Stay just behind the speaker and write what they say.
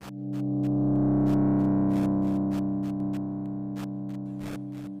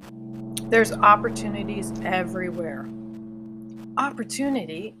There's opportunities everywhere.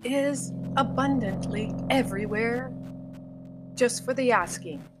 Opportunity is abundantly everywhere, just for the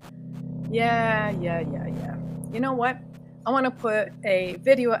asking. Yeah. You know what? I want to put a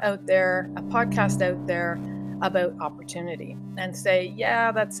video out there, a podcast out there about opportunity and say,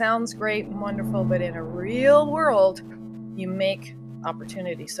 yeah, that sounds great and wonderful, but in a real world, you make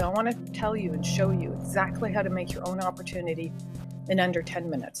opportunity. So I want to tell you and show you exactly how to make your own opportunity in under 10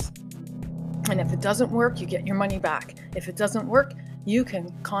 minutes. And if it doesn't work, you get your money back. If it doesn't work, you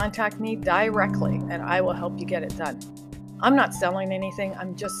can contact me directly and I will help you get it done. I'm not selling anything.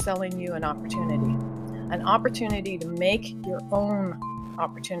 I'm just selling you an opportunity to make your own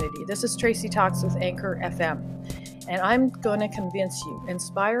opportunity. This is Tracy Talks with Anchor FM, and I'm going to convince you,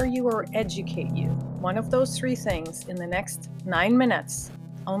 inspire you, or educate you, one of those three things in the next 9 minutes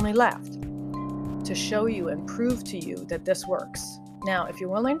only left, to show you and prove to you that this works. Now, if you're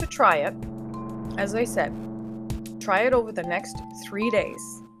willing to try it, as I said, try it over the next 3 days.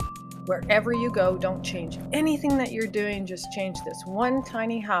 Wherever you go, don't change anything that you're doing. Just change this one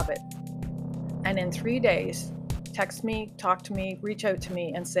tiny habit. And in 3 days, text me, talk to me, reach out to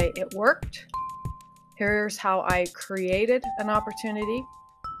me and say, it worked. Here's how I created an opportunity.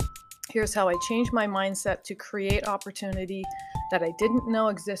 Here's how I changed my mindset to create opportunity that I didn't know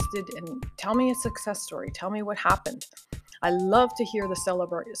existed. And tell me a success story. Tell me what happened. I love to hear the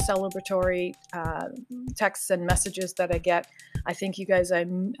celebratory texts and messages that I get. I think you guys, I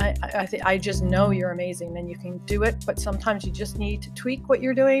just know you're amazing and you can do it, but sometimes you just need to tweak what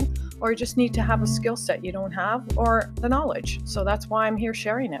you're doing, or you just need to have a skill set you don't have, or the knowledge. So that's why I'm here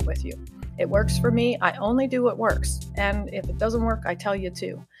sharing it with you. It works for me. I only do what works. And if it doesn't work, I tell you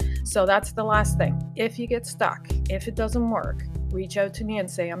too. So that's the last thing. If you get stuck, if it doesn't work, reach out to me and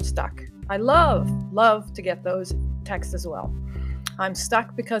say, I'm stuck. I love to get those texts as well. I'm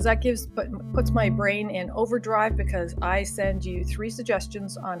stuck because that puts my brain in overdrive, because I send you 3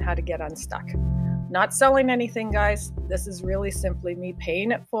 suggestions on how to get unstuck. Not selling anything, guys. This is really simply me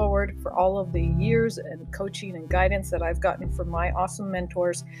paying it forward for all of the years and coaching and guidance that I've gotten from my awesome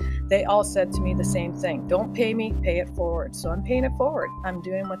mentors. They all said to me the same thing. Don't pay me, pay it forward. So I'm paying it forward. I'm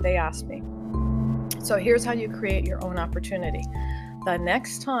doing what they asked me. So here's how you create your own opportunity. The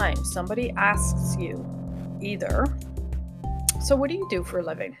next time somebody asks you either, so what do you do for a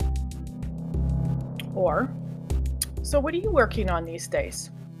living? Or, so what are you working on these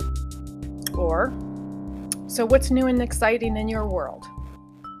days? Or, so what's new and exciting in your world?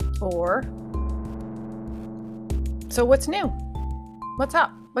 Or, so what's new? What's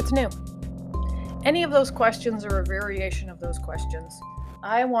up? What's new? Any of those questions or a variation of those questions,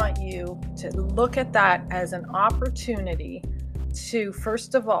 I want you to look at that as an opportunity to,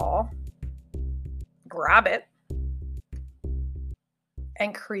 first of all, grab it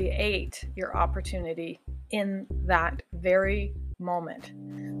and create your opportunity in that very moment.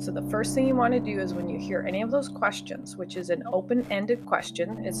 So the first thing you want to do is, when you hear any of those questions, which is an open-ended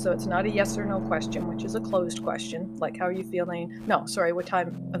question, so it's not a yes or no question, which is a closed question, like how are you feeling? No, sorry, what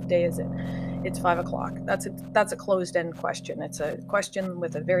time of day is it? It's 5 o'clock. That's a closed-end question. It's a question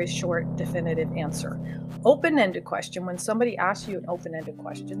with a very short, definitive answer. Open-ended question, when somebody asks you an open-ended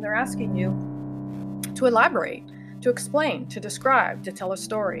question, they're asking you to elaborate, to explain, to describe, to tell a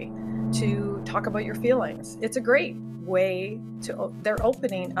story, to talk about your feelings. It's a great way they're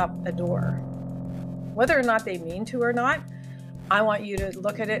opening up a door. Whether or not they mean to or not, I want you to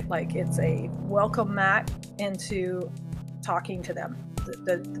look at it like it's a welcome mat into talking to them.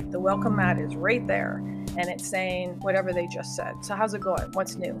 The welcome mat is right there, and it's saying whatever they just said. So how's it going?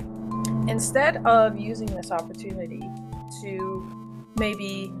 What's new? Instead of using this opportunity to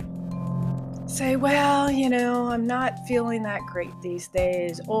maybe say, well, I'm not feeling that great these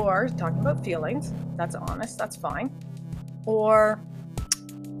days, or talking about feelings, that's honest, that's fine. Or,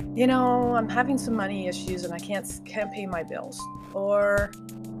 I'm having some money issues and I can't pay my bills. Or,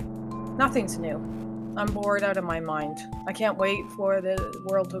 nothing's new. I'm bored out of my mind. I can't wait for the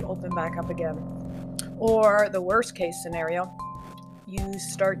world to open back up again. Or the worst case scenario, you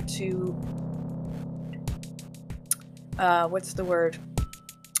start to,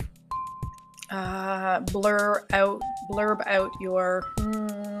 blurb out your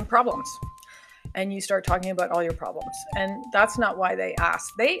problems. And you start talking about all your problems. And that's not why they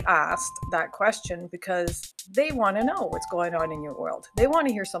asked. They asked that question because they want to know what's going on in your world. They want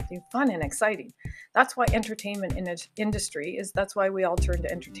to hear something fun and exciting. That's why entertainment industry is, that's why we all turn to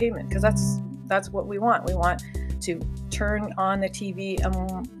entertainment, because that's what we want. We want to turn on the TV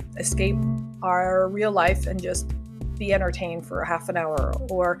and escape our real life and just be entertained for a half an hour,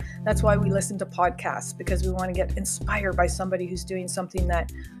 or that's why we listen to podcasts, because we want to get inspired by somebody who's doing something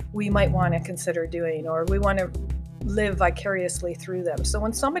that we might want to consider doing, or we want to live vicariously through them. So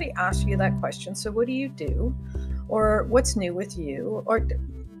when somebody asks you that question, so what do you do, or what's new with you, or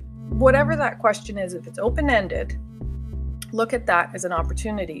whatever that question is, if it's open-ended, look at that as an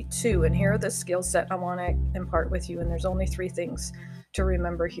opportunity too. And here are the skill set I want to impart with you. And there's only 3 things to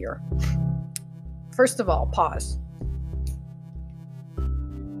remember here. First of all, pause.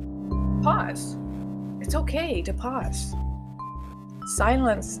 Pause. It's okay to pause.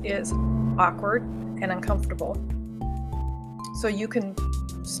 Silence is awkward and uncomfortable. So you can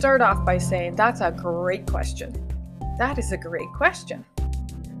start off by saying, that's a great question. That is a great question.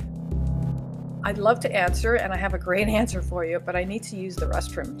 I'd love to answer, and I have a great answer for you, but I need to use the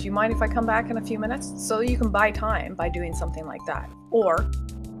restroom. Do you mind if I come back in a few minutes? So you can buy time by doing something like that. Or,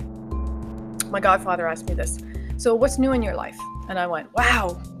 my godfather asked me this, so what's new in your life? And I went,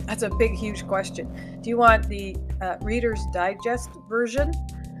 wow, that's a big, huge question. Do you want the Reader's Digest version,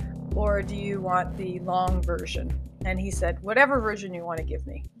 or do you want the long version? And he said, whatever version you want to give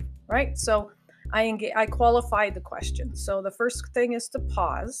me, right? So I qualified the question. So the first thing is to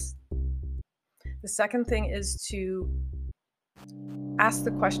pause. The second thing is to ask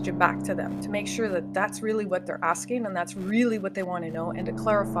the question back to them, to make sure that that's really what they're asking and that's really what they want to know, and to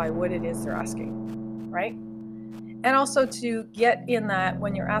clarify what it is they're asking, right? And also to get in that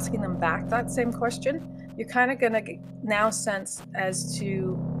when you're asking them back that same question, you're kind of going to now sense as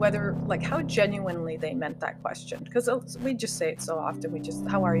to whether, like, how genuinely they meant that question. Because we just say it so often. We just,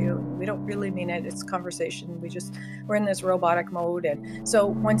 how are you? We don't really mean it. It's conversation. We're in this robotic mode. And so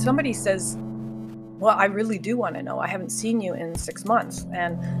when somebody says, well, I really do want to know. I haven't seen you in 6 months,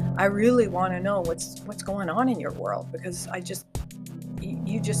 and I really want to know what's going on in your world, because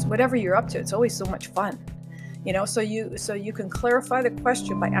you just whatever you're up to, it's always so much fun, So you can clarify the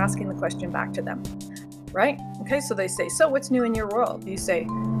question by asking the question back to them, right? Okay, so they say, so what's new in your world? You say,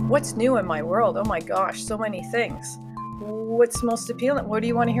 what's new in my world? Oh my gosh, so many things. What's most appealing? What do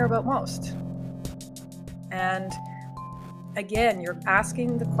you want to hear about most? And again, you're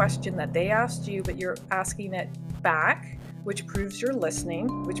asking the question that they asked you, but you're asking it back, which proves you're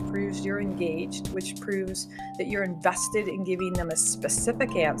listening, which proves you're engaged, which proves that you're invested in giving them a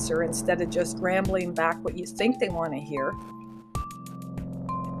specific answer instead of just rambling back what you think they want to hear.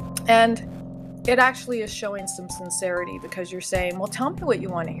 And it actually is showing some sincerity, because you're saying, well, tell me what you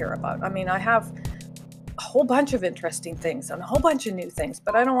want to hear about. I mean, I have a whole bunch of interesting things and a whole bunch of new things,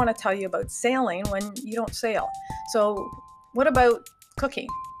 but I don't want to tell you about sailing when you don't sail. So what about cooking?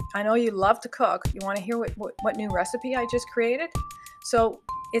 I know you love to cook. You want to hear what new recipe I just created? So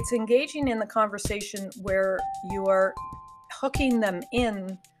it's engaging in the conversation where you are hooking them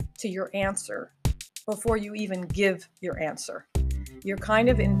in to your answer before you even give your answer. You're kind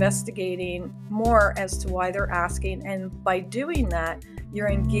of investigating more as to why they're asking. And by doing that, you're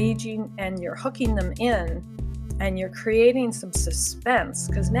engaging and you're hooking them in, and you're creating some suspense,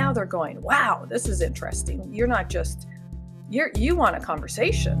 because now they're going, wow, this is interesting. You're not just you want a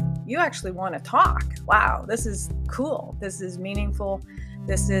conversation. You actually want to talk. Wow, this is cool. This is meaningful.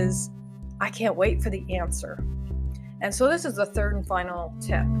 I can't wait for the answer. And so this is the third and final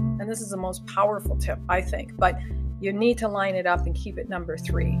tip. And this is the most powerful tip, I think. But you need to line it up and keep it number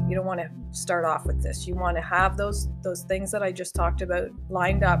 3. You don't want to start off with this. You want to have those things that I just talked about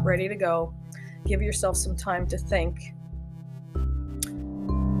lined up, ready to go. Give yourself some time to think.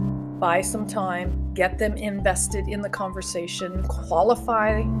 Buy some time, get them invested in the conversation,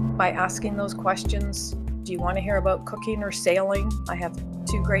 qualify by asking those questions. Do you want to hear about cooking or sailing? I have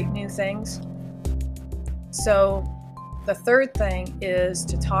 2 great new things. So the third thing is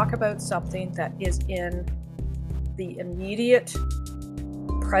to talk about something that is in the immediate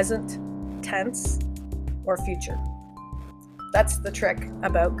present tense or future. That's the trick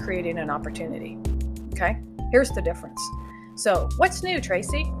about creating an opportunity. Okay, here's the difference. So what's new,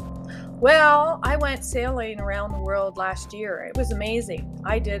 Tracy? Well, I went sailing around the world last year. It was amazing.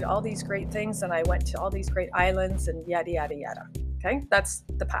 I did all these great things, and I went to all these great islands and yada, yada, yada. Okay, that's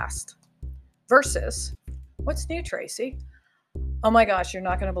the past. Versus, what's new, Tracy? Oh my gosh, you're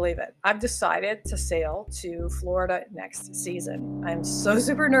not going to believe it. I've decided to sail to Florida next season. I'm so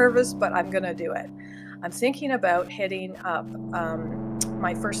super nervous, but I'm going to do it. I'm thinking about heading up.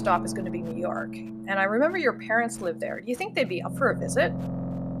 My first stop is going to be New York. And I remember your parents live there. Do you think they'd be up for a visit?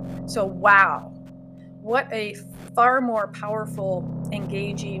 So, wow, what a far more powerful,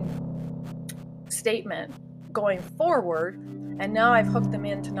 engaging statement going forward. And now I've hooked them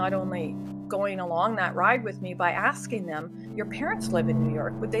into not only going along that ride with me by asking them, your parents live in New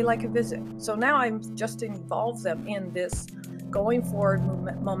York, would they like a visit? So now I'm just involved them in this going forward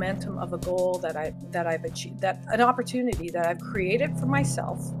momentum of a goal that I've achieved, that an opportunity that I've created for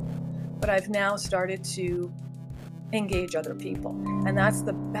myself, but I've now started to engage other people. And that's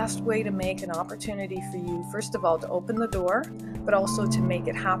the best way to make an opportunity for you, first of all, to open the door, but also to make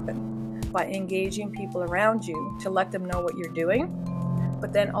it happen by engaging people around you to let them know what you're doing,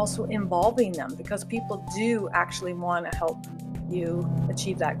 but then also involving them, because people do actually want to help you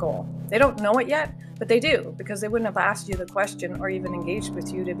achieve that goal. They don't know it yet, but they do, because they wouldn't have asked you the question or even engaged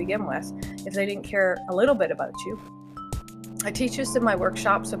with you to begin with if they didn't care a little bit about you. I teach this in my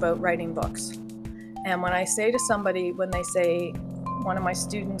workshops about writing books. And when I say to somebody, when they say, one of my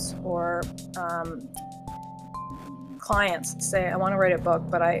students or clients say, I want to write a book,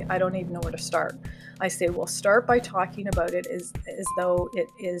 but I don't even know where to start. I say, well, start by talking about it as though it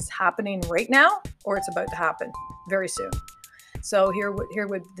is happening right now, or it's about to happen very soon. So here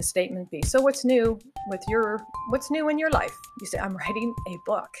would the statement be. So what's new in your life? You say, I'm writing a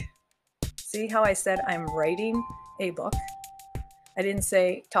book. See how I said I'm writing a book? I didn't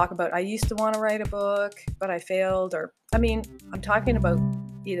say talk about I used to want to write a book, but I failed, I'm talking about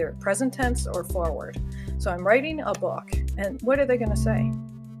either present tense or forward. So I'm writing a book, and what are they going to say?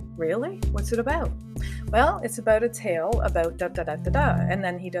 Really? What's it about? Well, it's about a tale about da da da da da, and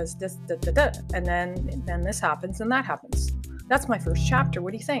then he does this da da da, and then this happens and that happens. That's my first chapter.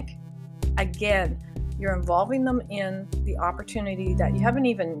 What do you think? Again, you're involving them in the opportunity that you haven't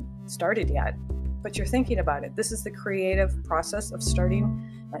even started yet, but you're thinking about it. This is the creative process of starting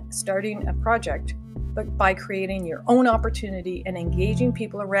a project, but by creating your own opportunity and engaging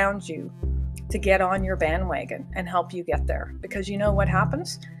people around you to get on your bandwagon and help you get there. Because you know what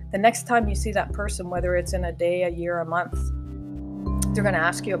happens? The next time you see that person, whether it's in a day, a year, a month, they're going to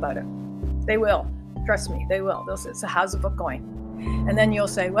ask you about it. They will. Trust me, they will. They'll say, so how's the book going? And then you'll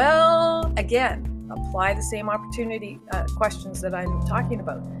say, well, again, apply the same opportunity questions that I'm talking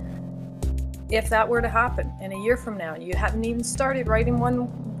about. If that were to happen in a year from now, you haven't even started writing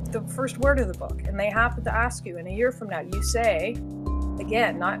the first word of the book, and they happen to ask you in a year from now, you say,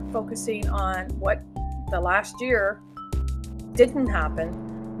 again, not focusing on what the last year didn't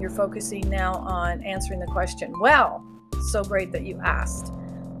happen, you're focusing now on answering the question, well, so great that you asked,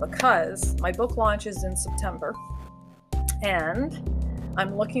 because my book launches in September, and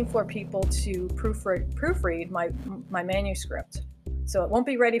I'm looking for people to proofread my manuscript. So it won't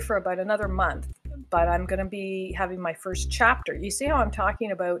be ready for about another month, but I'm going to be having my first chapter. You see how I'm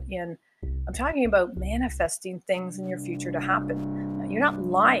talking about manifesting things in your future to happen. Now, you're not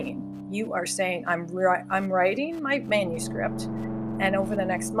lying. You are saying, I'm writing my manuscript, and over the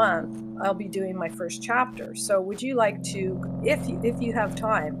next month, I'll be doing my first chapter. So would you like to, if you have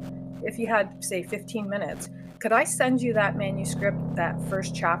time, if you had, say, 15 minutes, could I send you that manuscript, that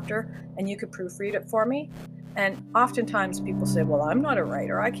first chapter, and you could proofread it for me? And oftentimes people say, well, I'm not a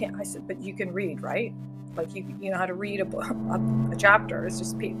writer. I can't. I said, but you can read, right? Like you know how to read a chapter. It's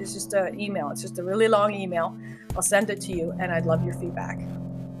just an email. It's just a really long email. I'll send it to you, and I'd love your feedback.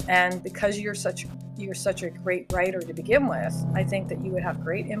 And because you're such a great writer to begin with, I think that you would have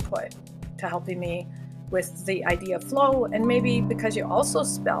great input to helping me with the idea of flow. And maybe because you also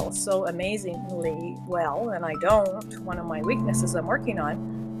spell so amazingly well, and I don't, one of my weaknesses I'm working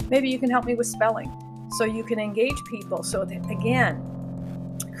on, maybe you can help me with spelling. So you can engage people. So that, again,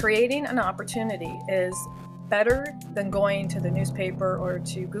 creating an opportunity is better than going to the newspaper or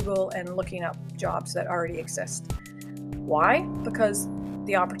to Google and looking up jobs that already exist. Why? Because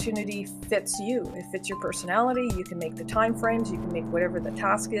the opportunity fits you. It fits your personality. You can make the time frames. You can make whatever the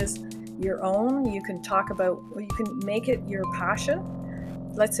task is your own. You can you can make it your passion.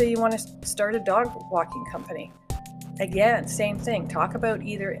 Let's say you want to start a dog walking company. Again, same thing. Talk about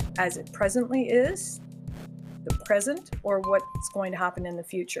either as it presently is, the present, or what's going to happen in the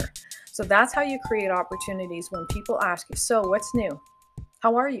future. So that's how you create opportunities when people ask you, so what's new?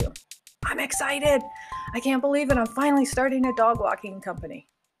 How are you? I'm excited. I can't believe it. I'm finally starting a dog walking company,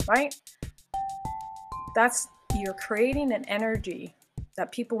 right? You're creating an energy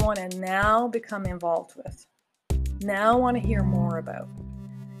that people want to now become involved with, now want to hear more about.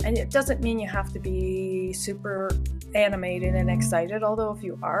 And it doesn't mean you have to be super animated and excited, although if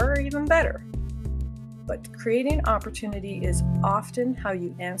you are, even better. But creating opportunity is often how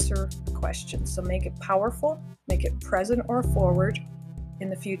you answer questions. So make it powerful, make it present or forward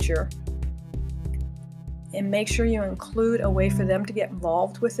in the future, and make sure you include a way for them to get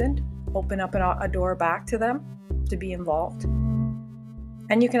involved with it. Open up a door back to them to be involved.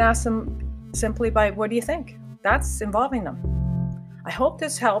 And you can ask them simply by, what do you think? That's involving them. I hope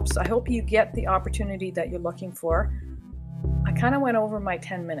this helps. I hope you get the opportunity that you're looking for. I kind of went over my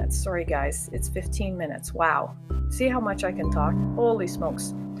 10 minutes. Sorry, guys. It's 15 minutes. Wow. See how much I can talk? Holy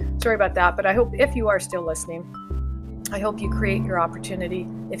smokes. Sorry about that. But I hope if you are still listening, I hope you create your opportunity.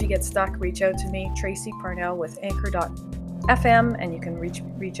 If you get stuck, reach out to me, Tracy Parnell with Anchor.fm, and you can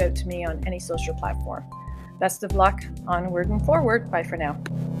reach out to me on any social platform. Best of luck, onward and forward. Bye for now.